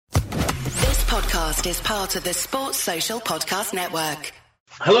podcast is part of the Sports Social Podcast Network.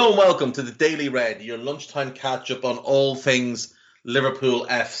 Hello and welcome to the Daily Red, your lunchtime catch-up on all things Liverpool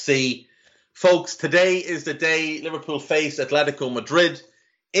FC. Folks, today is the day Liverpool face Atletico Madrid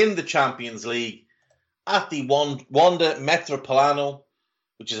in the Champions League at the Wanda Metropolitano,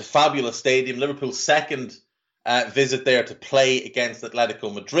 which is a fabulous stadium. Liverpool's second visit there to play against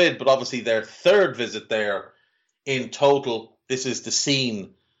Atletico Madrid, but obviously their third visit there in total. This is the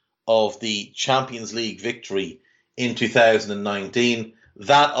scene of the Champions League victory in 2019.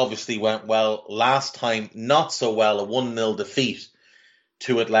 That obviously went well. Last time, not so well, a 1-0 defeat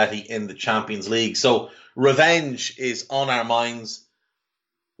to Atleti in the Champions League. So revenge is on our minds.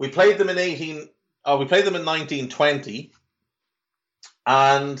 We played them in 1920,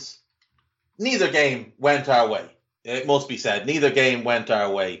 and neither game went our way. It must be said, neither game went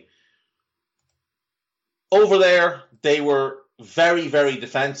our way. Over there, they were very, very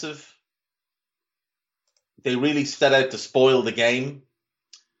defensive. They really set out to spoil the game.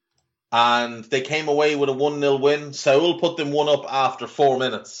 And they came away with a 1-0 win. Saul put them one up after 4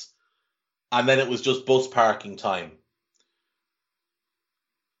 minutes. And then it was just bus parking time.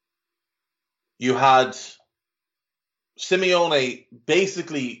 You had Simeone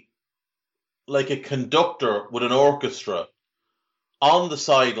basically like a conductor with an orchestra on the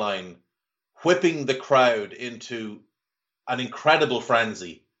sideline, whipping the crowd into an incredible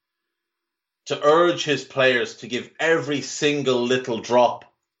frenzy to urge his players to give every single little drop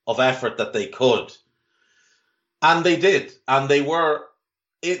of effort that they could. And they did. And they were,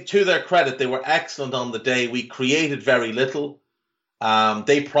 to their credit, they were excellent on the day. We created very little.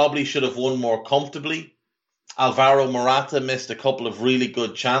 They probably should have won more comfortably. Alvaro Morata missed a couple of really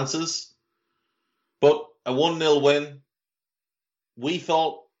good chances. But a 1-0 win, we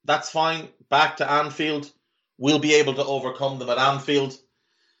thought, that's fine. Back to Anfield. We'll be able to overcome them at Anfield.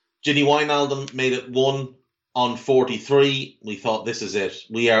 Gini Wijnaldum made it 1 on 43. We thought, this is it.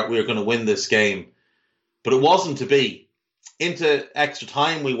 We are going to win this game. But it wasn't to be. Into extra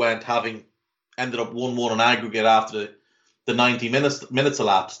time we went, having ended up 1-1 on aggregate after the 90 minutes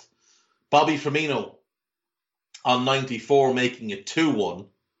elapsed. Bobby Firmino on 94 making it 2-1.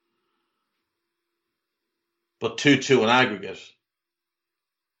 But 2-2 on aggregate.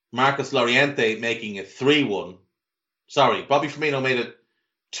 Marcos Llorente making it 3-1. Sorry, Bobby Firmino made it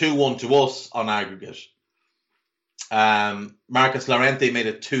 2-1 to us on aggregate. Marcos Llorente made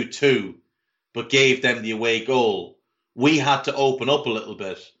it 2-2, but gave them the away goal. We had to open up a little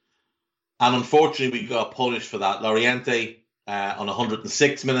bit. And unfortunately, we got punished for that. Llorente on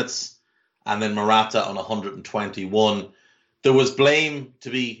 106 minutes, and then Morata on 121. There was blame to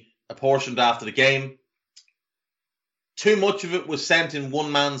be apportioned after the game. Too much of it was sent in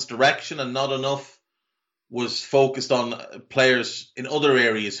one man's direction, and not enough was focused on players in other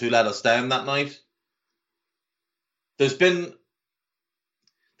areas who let us down that night. There's a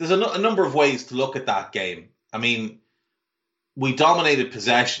number of ways to look at that game. I mean, we dominated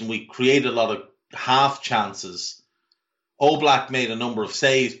possession. We created a lot of half chances. Oblak made a number of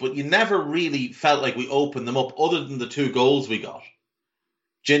saves, but you never really felt like we opened them up other than the 2 goals we got.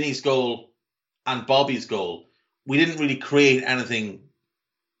 Ginny's goal and Bobby's goal. We didn't really create anything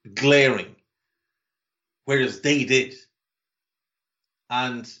glaring, whereas they did.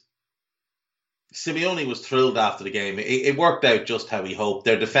 And Simeone was thrilled after the game. It worked out just how he hoped.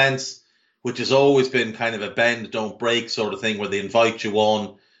 Their defence, which has always been kind of a bend, don't break sort of thing, where they invite you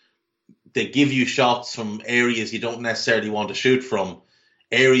on, they give you shots from areas you don't necessarily want to shoot from,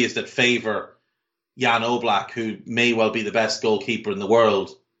 areas that favour Jan Oblak, who may well be the best goalkeeper in the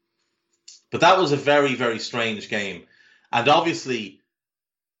world. But that was a very, very strange game. And obviously,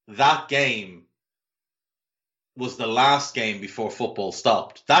 that game was the last game before football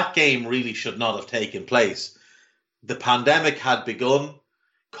stopped. That game really should not have taken place. The pandemic had begun.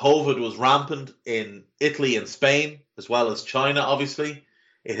 COVID was rampant in Italy and Spain, as well as China, obviously.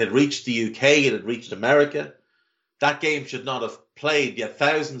 It had reached the UK. It had reached America. That game should not have played, yet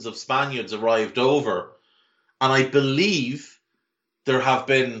thousands of Spaniards arrived over. And I believe there have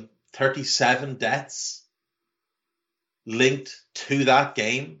been 37 deaths linked to that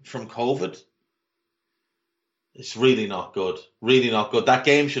game from COVID. It's really not good. Really not good. That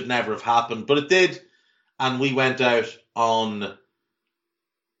game should never have happened, but it did. And we went out on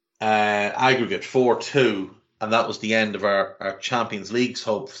aggregate 4-2, and that was the end of our Champions League's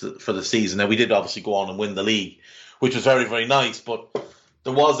hope for the season. Now, we did obviously go on and win the league, which was very, very nice, but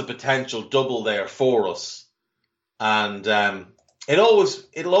there was a potential double there for us. And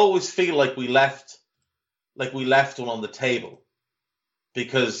it'll always feel like we left one on the table,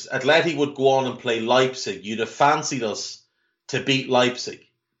 because Atleti would go on and play Leipzig. You'd have fancied us to beat Leipzig.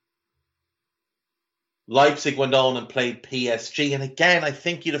 Leipzig went on and played PSG, and again, I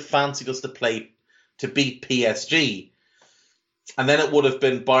think you'd have fancied us to beat PSG, and then it would have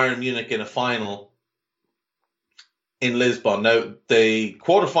been Bayern Munich in a final in Lisbon. Now, the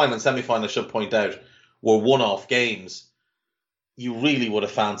quarterfinal and semi-final, I should point out, were one-off games. You really would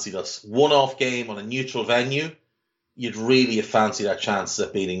have fancied us. One-off game on a neutral venue, you'd really have fancied our chances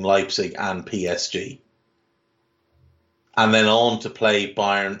of beating Leipzig and PSG. And then on to play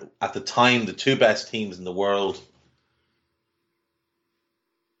Bayern, at the time, the two best teams in the world.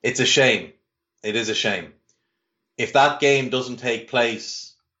 It's a shame. It is a shame. If that game doesn't take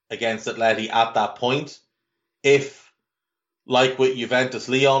place against Atleti at that point, if, like with Juventus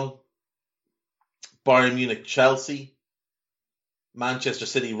Lyon, Bayern Munich Chelsea, Manchester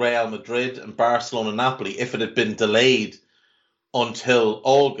City Real Madrid, and Barcelona Napoli, if it had been delayed until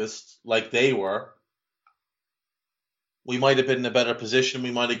August, like they were, we might have been in a better position.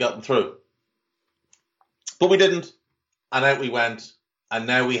 We might have gotten through. But we didn't. And out we went. And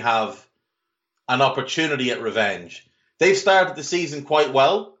now we have an opportunity at revenge. They've started the season quite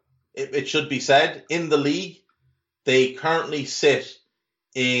well, it should be said. In the league, they currently sit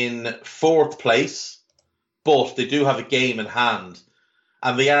in fourth place, but they do have a game in hand.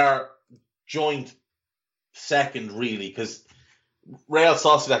 And they are joint second, really, because Real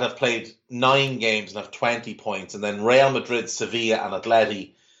Sociedad have played 9 games and have 20 points, and then Real Madrid, Sevilla and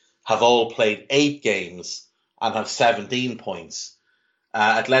Atleti have all played 8 games and have 17 points.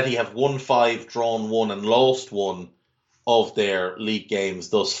 Atleti have won 5, drawn 1 and lost 1 of their league games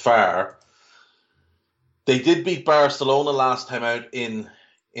thus far. They did beat Barcelona last time out in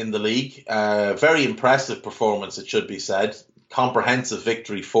the league. Very impressive performance, it should be said. Comprehensive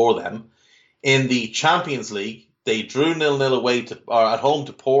victory for them. In the Champions League, they drew 0-0 away at home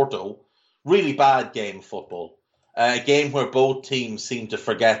to Porto. Really bad game of football. A game where both teams seemed to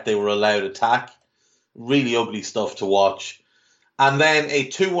forget they were allowed attack. Really ugly stuff to watch. And then a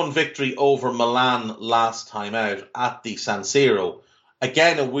 2-1 victory over Milan last time out at the San Siro.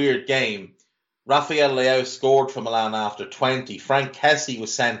 Again, a weird game. Rafael Leao scored for Milan after 20. Frank Kessie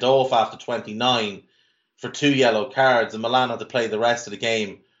was sent off after 29 for 2 yellow cards, and Milan had to play the rest of the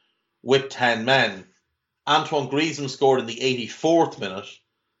game with 10 men. Antoine Griezmann scored in the 84th minute,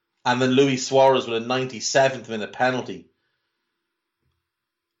 and then Luis Suarez with a 97th minute penalty.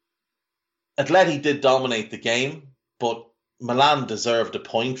 Atleti did dominate the game, but Milan deserved a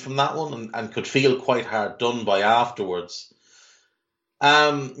point from that one and could feel quite hard done by afterwards.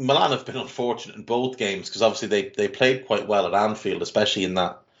 Milan have been unfortunate in both games because obviously they played quite well at Anfield, especially in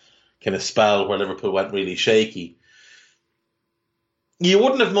that kind of spell where Liverpool went really shaky. You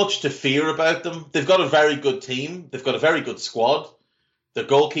wouldn't have much to fear about them. They've got a very good team. They've got a very good squad. Their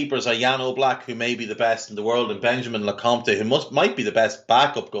goalkeepers are Jan Oblak, who may be the best in the world, and Benjamin Lecomte, who might be the best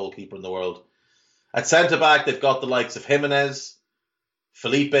backup goalkeeper in the world. At centre-back, they've got the likes of Jimenez,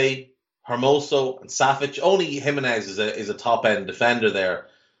 Felipe, Hermoso, and Savic. Only Jimenez is a top-end defender there,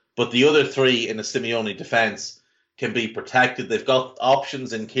 but the other 3 in the Simeone defence can be protected. They've got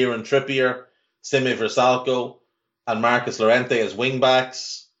options in Kieran Trippier, Sime Vrsaljko, and Marcus Llorente as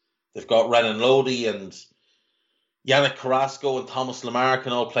wing-backs. They've got Renan Lodi and Yannick Carrasco and Thomas Lemar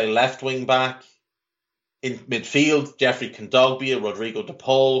can all play left wing-back. In midfield, Jeffrey Kondogbia, Rodrigo De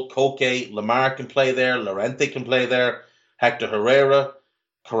Paul, Koke, Lemar can play there, Llorente can play there, Hector Herrera,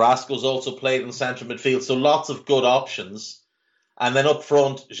 Carrasco's also played in central midfield, so lots of good options. And then up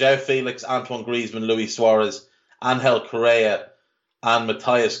front, João Felix, Antoine Griezmann, Luis Suarez, Angel Correa, and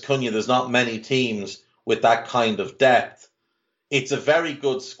Matthias Cunha. There's not many teams with that kind of depth. It's a very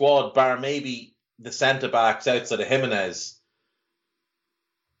good squad, bar maybe the centre-backs outside of Jimenez.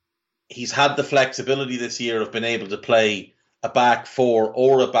 He's had the flexibility this year of being able to play a back 4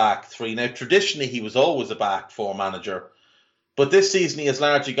 or a back 3. Now, traditionally, he was always a back 4 manager, but this season he has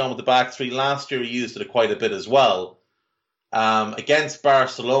largely gone with the back 3. Last year he used it quite a bit as well. Against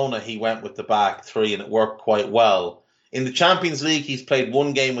Barcelona, he went with the back 3 and it worked quite well. In the Champions League, he's played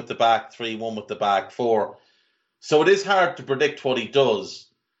 1 game with the back 3, 1 with the back 4. So it is hard to predict what he does.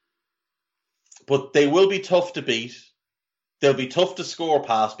 But they will be tough to beat. They'll be tough to score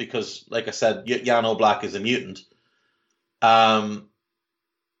past because, like I said, Jan Oblak is a mutant.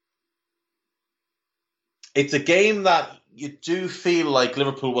 It's a game that you do feel like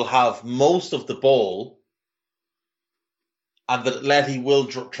Liverpool will have most of the ball and that Atleti will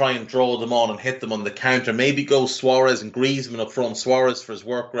try and draw them on and hit them on the counter. Maybe go Suarez and Griezmann up front. Suarez for his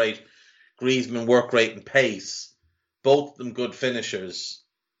work rate, Griezmann work rate and pace. Both of them good finishers.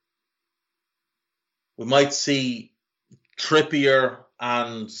 We might see Trippier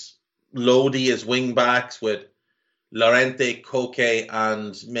and Lodi as wing backs with Llorente, Koke,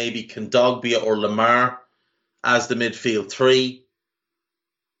 and maybe Kondogbia or Lamar as the midfield three.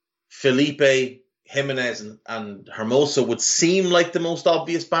 Felipe, Jimenez, and Hermoso would seem like the most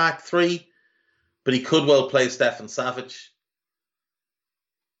obvious back three, but he could well play Stefan Savic.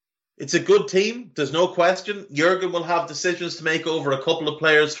 It's a good team, there's no question. Jurgen will have decisions to make over a couple of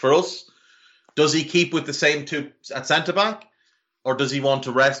players for us. Does he keep with the same two at centre-back? Or does he want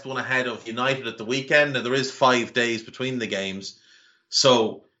to rest one ahead of United at the weekend? Now, there is 5 days between the games,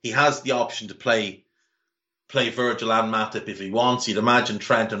 so he has the option to play Virgil and Matip if he wants. You'd imagine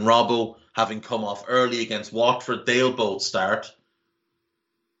Trent and Robbo, having come off early against Watford, they'll both start.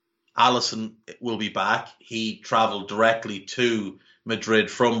 Alisson will be back. He travelled directly to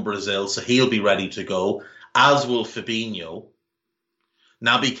Madrid from Brazil, so he'll be ready to go, as will Fabinho.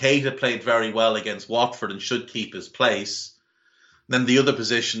 Naby Keita played very well against Watford and should keep his place. Then the other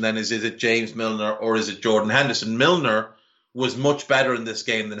position then is it James Milner or is it Jordan Henderson? Milner was much better in this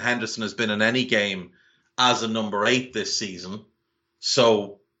game than Henderson has been in any game as a number 8 this season.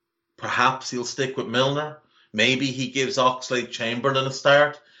 So perhaps he'll stick with Milner. Maybe he gives Oxlade-Chamberlain a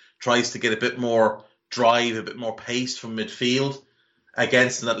start, tries to get a bit more drive, a bit more pace from midfield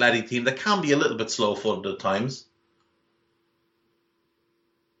against an Athletic team that can be a little bit slow-footed at times.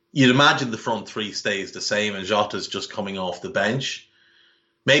 You'd imagine the front three stays the same and Jota's just coming off the bench.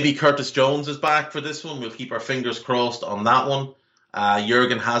 Maybe Curtis Jones is back for this one. We'll keep our fingers crossed on that one.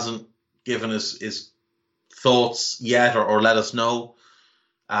 Jurgen hasn't given his thoughts yet or let us know.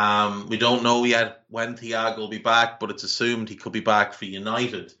 We don't know yet when Thiago will be back, but it's assumed he could be back for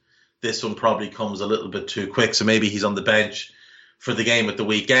United. This one probably comes a little bit too quick, so maybe he's on the bench for the game at the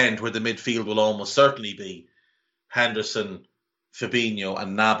weekend, where the midfield will almost certainly be Henderson, Fabinho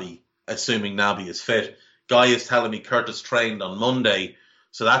and Naby, assuming Naby is fit. Guy is telling me Curtis trained on Monday,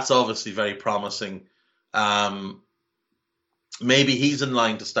 so that's obviously very promising. Maybe he's in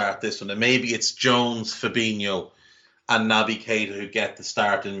line to start this one, and maybe it's Jones, Fabinho and Naby Keita who get the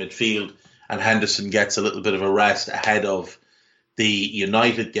start in midfield, and Henderson gets a little bit of a rest ahead of the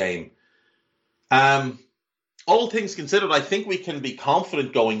United game. All things considered, I think we can be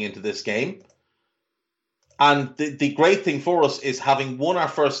confident going into this game. And the great thing for us is, having won our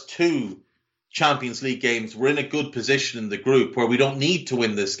first 2 Champions League games, we're in a good position in the group where we don't need to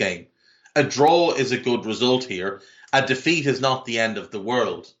win this game. A draw is a good result here. A defeat is not the end of the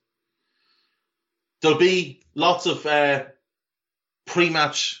world. There'll be lots of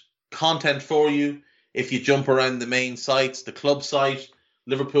pre-match content for you if you jump around the main sites, the club site,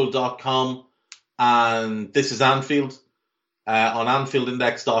 liverpool.com, and This is Anfield. On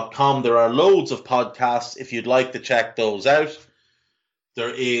AnfieldIndex.com, there are loads of podcasts if you'd like to check those out.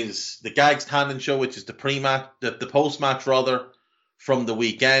 There is the Gags Tandon Show, which is the post-match rather, from the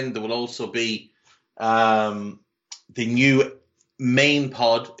weekend. There will also be the new main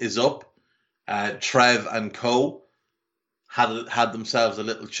pod is up. Trev and Co had themselves a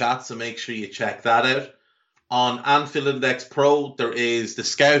little chat, so make sure you check that out. On Anfield Index Pro, there is the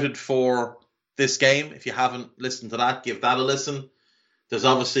Scouted for this game. If you haven't listened to that, give that a listen. There's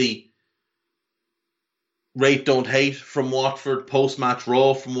obviously Rate Don't Hate from Watford, Post-Match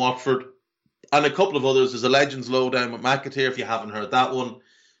Raw from Watford, and a couple of others. There's a Legends Lowdown with McAteer, if you haven't heard that one.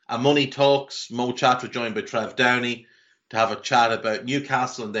 And Money Talks, Mo Chatra joined by Trev Downey to have a chat about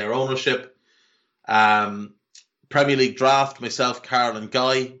Newcastle and their ownership. Premier League Draft, myself, Carl and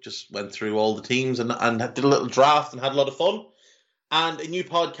Guy just went through all the teams and did a little draft and had a lot of fun. And a new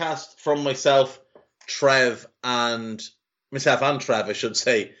podcast from myself and Trev, I should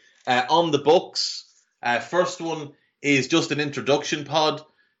say, on the books. First one is just an introduction pod,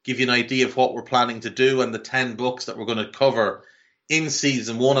 give you an idea of what we're planning to do and the 10 books that we're going to cover in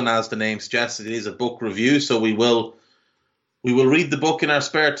season 1. And as the name suggests, it is a book review, so we will read the book in our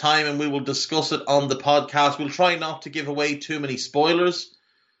spare time and we will discuss it on the podcast. We'll try not to give away too many spoilers,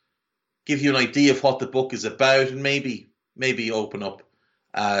 give you an idea of what the book is about, and maybe open up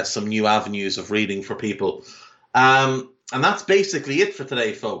some new avenues of reading for people. And that's basically it for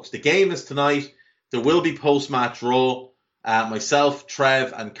today, folks. The game is tonight. There will be post-match Raw. Myself,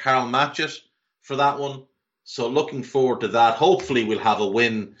 Trev, and Carl match it for that one. So looking forward to that. Hopefully we'll have a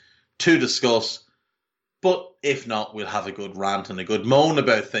win to discuss. But if not, we'll have a good rant and a good moan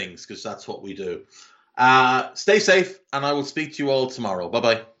about things, because that's what we do. Stay safe, and I will speak to you all tomorrow.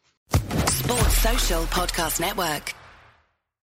 Bye-bye. Sports Social Podcast Network.